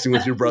and I'm texting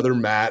with your brother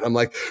Matt. I'm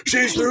like,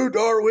 she's through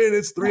Darwin.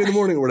 It's 3 a.m.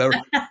 or whatever.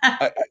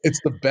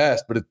 It's the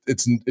best, but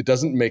it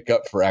doesn't make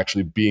up for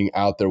actually being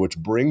out there, which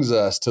brings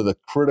us to the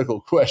critical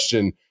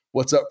question: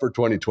 what's up for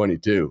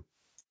 2022?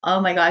 Oh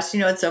my gosh.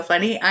 You know, it's so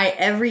funny.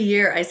 Every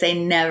year I say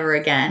never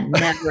again,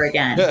 never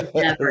again,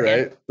 never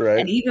again. Right.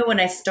 And even when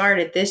I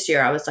started this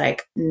year, I was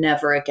like,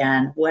 never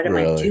again. What am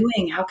I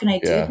doing? How can I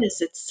do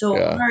this? It's so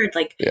hard.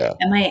 Like,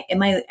 am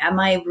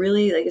I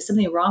really, like, is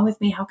something wrong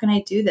with me? How can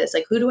I do this?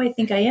 Like, who do I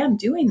think I am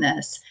doing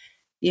this?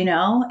 You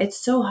know, it's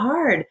so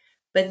hard.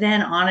 But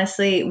then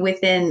honestly,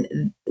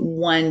 within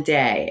one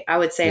day, I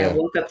would say I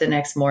woke up the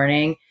next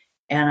morning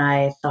and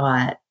I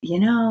thought,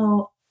 you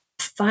know,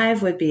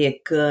 5 would be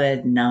a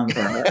good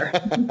number.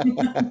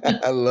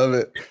 I love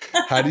it.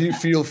 How do you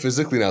feel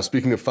physically now?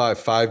 Speaking of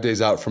 5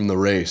 days out from the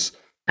race,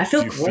 I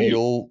feel great.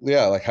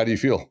 Like, how do you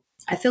feel?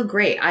 I feel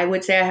great. I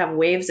would say I have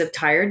waves of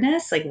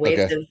tiredness, like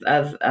waves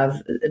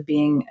of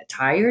being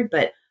tired,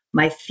 but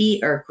my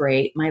feet are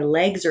great. My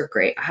legs are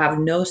great. I have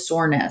no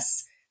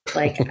soreness.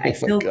 Like I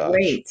feel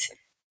great.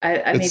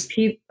 I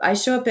mean, I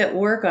show up at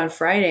work on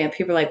Friday and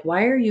people are like,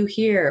 why are you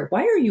here?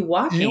 Why are you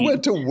walking? You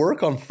went to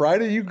work on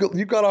Friday? You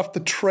got off the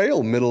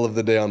trail middle of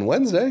the day on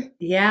Wednesday?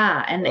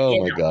 Yeah.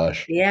 Oh my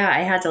gosh. Yeah. I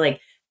had to like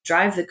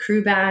drive the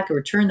crew back,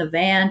 return the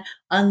van,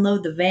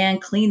 unload the van,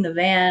 clean the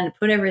van,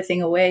 put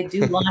everything away,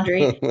 do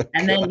laundry. Oh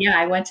and then,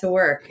 I went to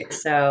work.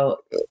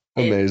 So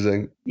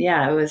amazing.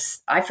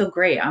 I feel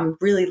great. I'm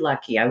really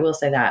lucky. I will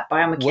say that.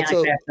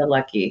 Biomechanically, I feel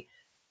lucky.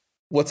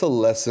 What's a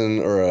lesson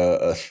or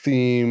a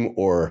theme,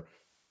 or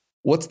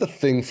what's the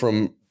thing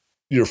from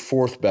your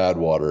fourth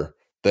Badwater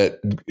that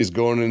is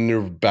going in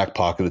your back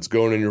pocket? It's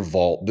going in your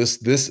vault. This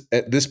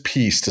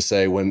piece to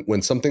say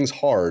when something's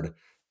hard,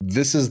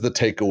 this is the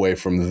takeaway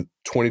from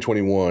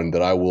 2021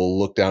 that I will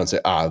look down and say,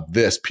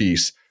 this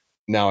piece,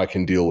 now I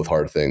can deal with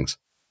hard things.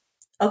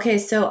 Okay,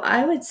 so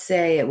I would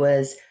say it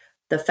was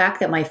the fact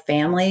that my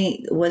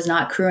family was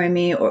not crewing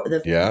me, or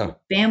the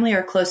family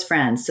or close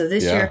friends. So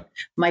this year,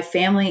 my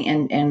family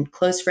and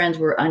close friends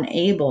were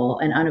unable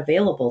and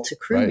unavailable to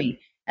crew me.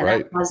 And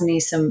that caused me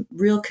some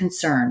real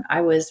concern.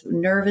 I was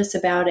nervous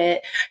about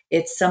it.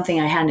 It's something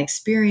I hadn't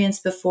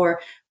experienced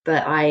before,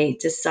 but I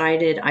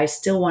decided I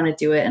still want to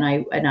do it.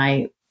 And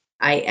I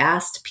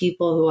asked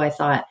people who I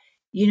thought,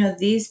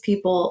 these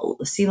people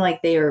seem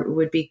like they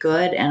would be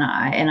good, and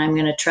I'm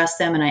going to trust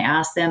them. And I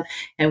asked them,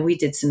 and we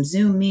did some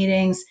Zoom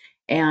meetings.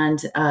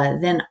 And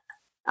then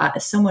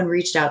someone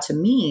reached out to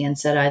me and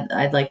said,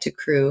 I'd like to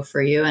crew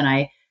for you. And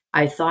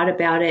I thought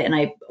about it, and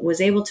I was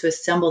able to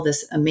assemble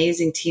this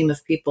amazing team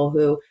of people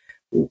who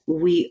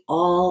we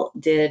all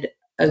did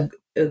a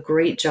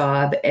great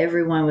job.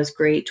 Everyone was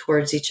great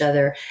towards each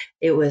other.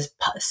 It was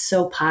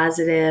so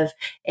positive,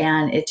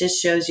 and it just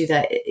shows you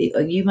that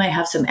you might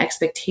have some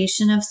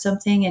expectation of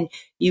something, and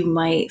you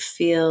might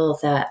feel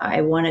that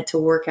I want it to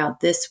work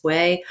out this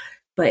way,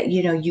 but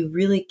you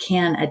really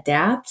can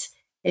adapt.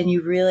 And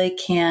you really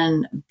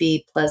can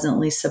be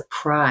pleasantly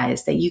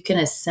surprised that you can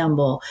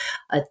assemble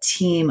a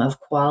team of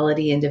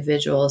quality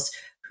individuals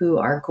who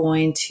are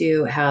going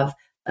to have,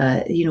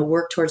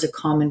 work towards a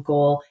common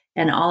goal,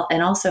 and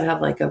also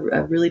have like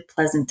a really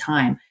pleasant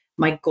time.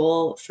 My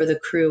goal for the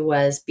crew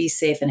was be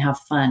safe and have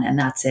fun, and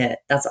that's it.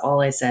 That's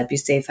all I said. Be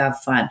safe,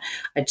 have fun.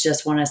 I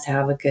just want us to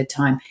have a good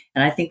time,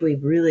 and I think we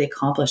really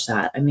accomplished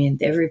that. I mean,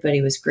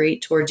 everybody was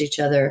great towards each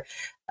other,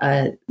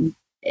 and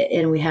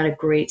we had a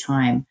great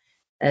time.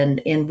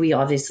 And we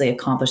obviously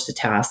accomplished the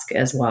task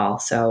as well.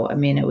 So, I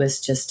mean, it was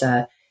just,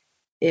 that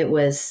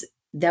was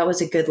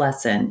a good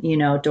lesson.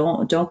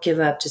 Don't give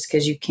up just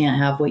because you can't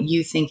have what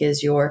you think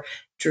is your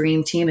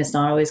dream team. It's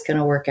not always going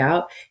to work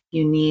out.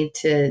 You need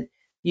to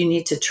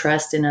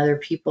trust in other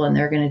people, and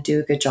they're going to do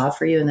a good job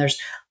for you. And there's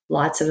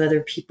lots of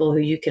other people who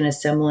you can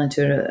assemble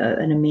into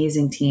an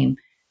amazing team,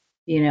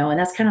 and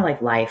that's kind of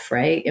like life,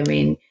 right? I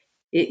mean,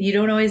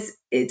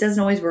 it doesn't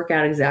always work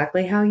out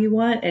exactly how you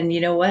want. And you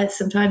know what?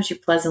 Sometimes you're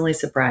pleasantly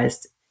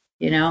surprised,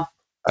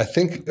 I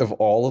think of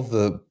all of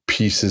the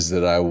pieces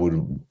that I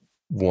would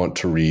want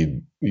to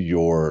read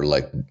your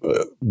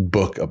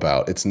book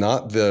about, it's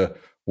not the,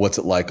 what's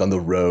it like on the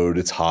road?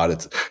 It's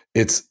hot.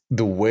 It's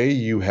the way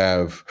you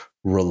have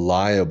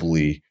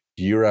reliably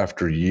year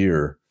after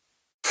year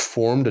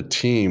formed a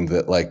team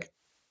that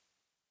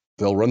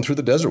they'll run through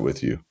the desert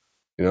with you,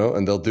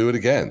 and they'll do it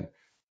again.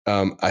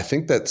 I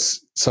think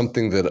that's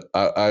something that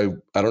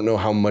I don't know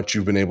how much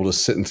you've been able to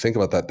sit and think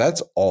about that.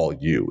 That's all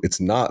you. It's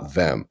not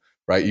them,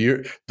 right?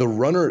 The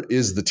runner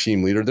is the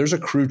team leader. There's a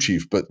crew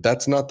chief, but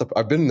that's not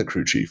I've been in the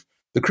crew chief.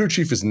 The crew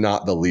chief is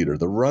not the leader.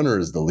 The runner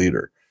is the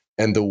leader.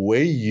 And the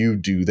way you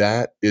do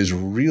that is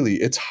really,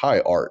 it's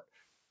high art.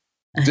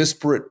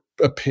 Disparate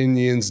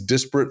opinions,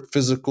 disparate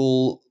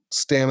physical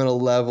stamina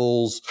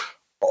levels,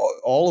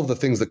 all of the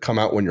things that come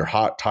out when you're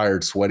hot,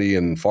 tired, sweaty,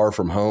 and far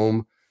from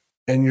home.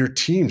 And your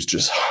teams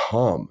just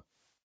hum.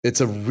 It's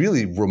a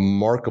really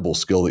remarkable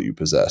skill that you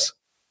possess.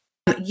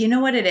 You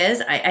know what it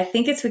is? I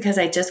think it's because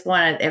I just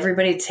wanted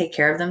everybody to take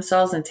care of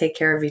themselves and take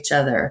care of each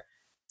other.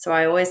 So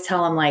I always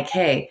tell them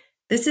hey,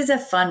 this is a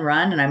fun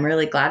run, and I'm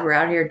really glad we're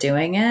out here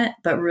doing it.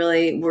 But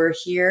really, we're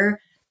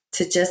here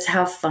to just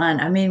have fun.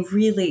 I mean,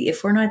 really,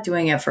 if we're not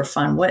doing it for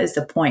fun, what is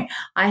the point?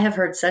 I have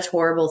heard such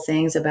horrible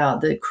things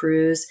about the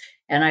cruise,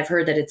 and I've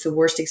heard that it's the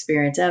worst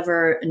experience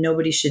ever.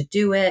 Nobody should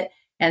do it.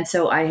 And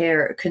so I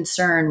hear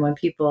concern when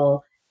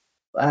people,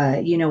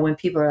 when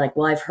people are like,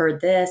 well, I've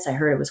heard this, I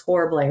heard it was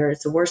horrible. I heard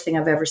it's the worst thing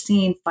I've ever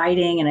seen,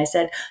 fighting. And I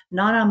said,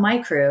 not on my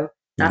crew.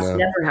 That's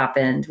never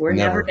happened. We're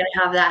never going to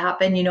have that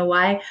happen. You know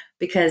why?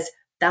 Because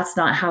that's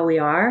not how we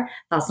are.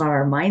 That's not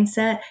our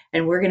mindset.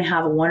 And we're going to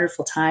have a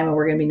wonderful time, and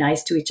we're going to be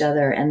nice to each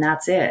other. And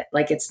that's it.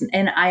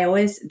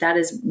 That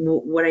is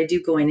what I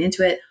do going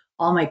into it.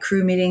 All my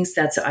crew meetings,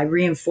 I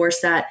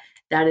reinforce that.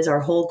 That is our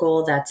whole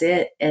goal. That's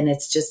it. And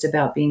it's just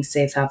about being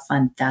safe, have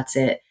fun. That's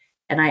it.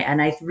 And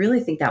I really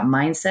think that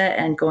mindset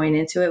and going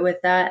into it with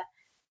that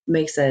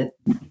makes a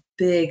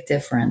big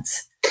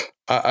difference.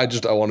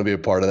 I want to be a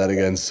part of that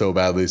again so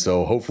badly.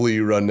 So hopefully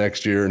you run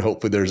next year, and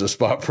hopefully there's a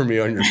spot for me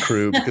on your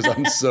crew because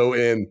I'm so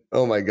in.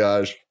 Oh my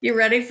gosh. You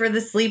ready for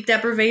the sleep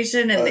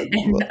deprivation and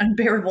the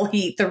unbearable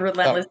heat, the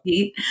relentless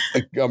heat?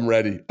 I'm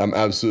ready. I'm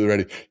absolutely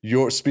ready.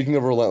 Speaking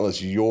of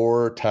relentless,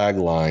 your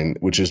tagline,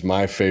 which is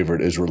my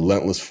favorite, is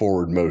relentless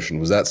forward motion.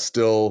 Was that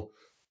still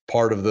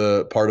part of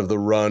the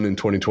run in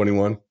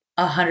 2021?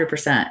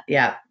 100%.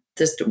 Yeah.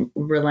 Just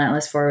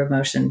relentless forward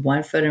motion,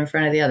 one foot in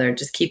front of the other.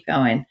 Just keep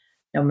going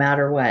no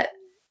matter what.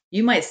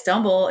 You might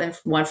stumble in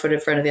one foot in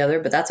front of the other,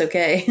 but that's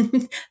okay.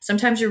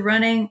 Sometimes you're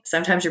running,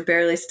 sometimes you're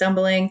barely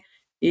stumbling.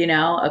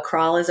 A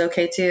crawl is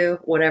okay too,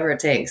 whatever it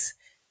takes.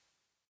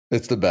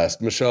 It's the best.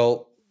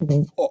 Michelle,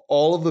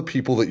 all of the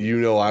people that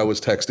I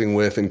was texting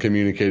with and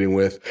communicating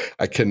with,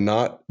 I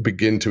cannot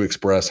begin to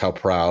express how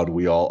proud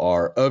we all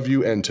are of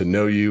you and to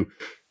know you.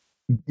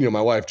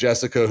 My wife,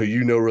 Jessica, who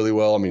you know really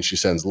well, I mean, she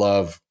sends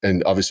love.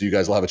 And obviously you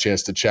guys will have a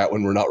chance to chat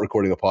when we're not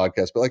recording a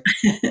podcast. But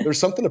there's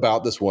something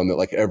about this one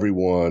that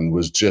everyone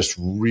was just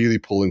really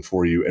pulling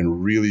for you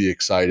and really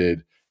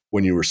excited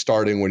when you were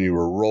starting, when you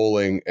were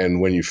rolling,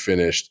 and when you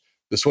finished.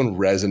 This one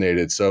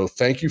resonated. So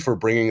thank you for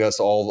bringing us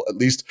all, at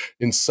least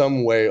in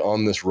some way,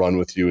 on this run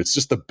with you. It's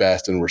just the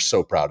best. And we're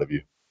so proud of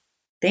you.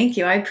 Thank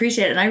you. I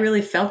appreciate it. And I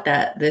really felt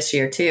that this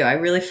year too. I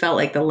really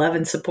felt the love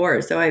and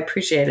support. So I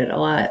appreciate it a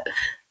lot.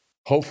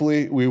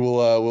 Hopefully we will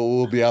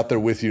we'll be out there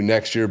with you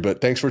next year,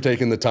 but thanks for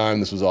taking the time.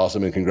 This was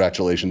awesome. And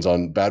congratulations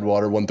on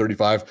Badwater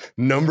 135,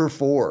 number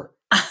 4.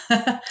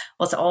 Well,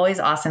 it's always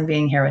awesome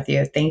being here with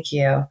you. Thank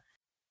you.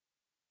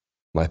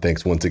 My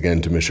thanks once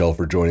again to Michelle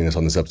for joining us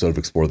on this episode of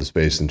Explore the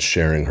Space and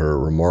sharing her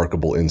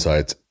remarkable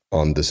insights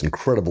on this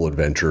incredible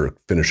adventure,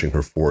 finishing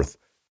her 4th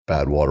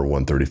Badwater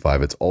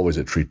 135. It's always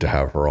a treat to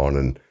have her on,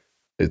 and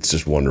it's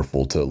just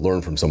wonderful to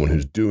learn from someone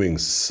who's doing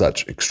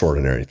such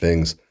extraordinary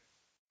things.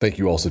 Thank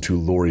you also to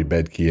Lori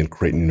Bedke and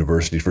Creighton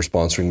University for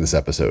sponsoring this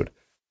episode.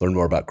 Learn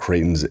more about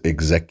Creighton's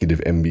Executive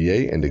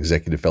MBA and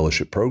Executive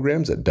Fellowship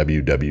programs at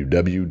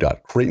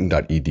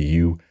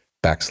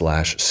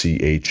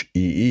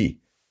www.creighton.edu/CHEE.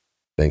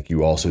 Thank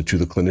you also to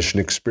the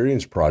Clinician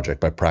Experience Project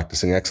by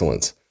Practicing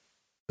Excellence.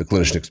 The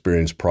Clinician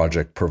Experience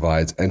Project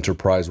provides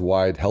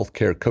enterprise-wide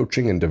healthcare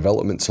coaching and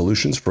development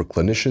solutions for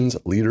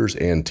clinicians, leaders,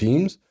 and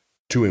teams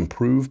to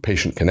improve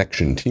patient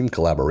connection, team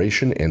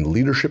collaboration, and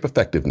leadership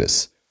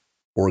effectiveness.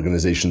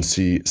 Organizations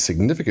see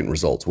significant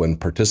results when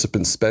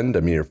participants spend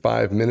a mere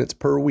 5 minutes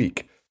per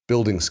week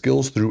building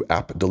skills through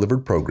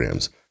app-delivered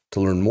programs.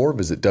 To learn more,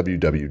 visit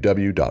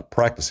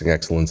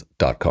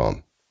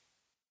www.practicingexcellence.com.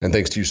 And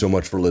thanks to you so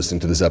much for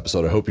listening to this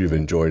episode. I hope you've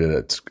enjoyed it.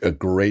 It's a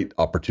great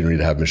opportunity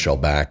to have Michelle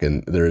back,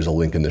 and there is a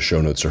link in the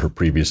show notes to her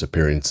previous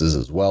appearances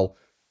as well.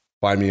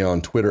 Find me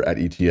on Twitter at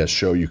ETS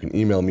Show. You can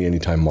email me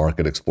anytime,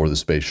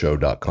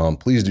 mark@explorethespaceshow.com.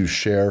 Please do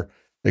share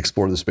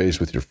Explore the Space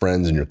with your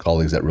friends and your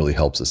colleagues. That really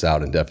helps us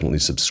out. And definitely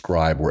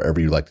subscribe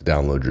wherever you like to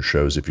download your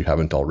shows if you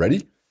haven't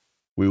already.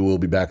 We will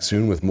be back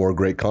soon with more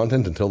great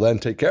content. Until then,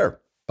 take care.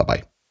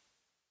 Bye-bye.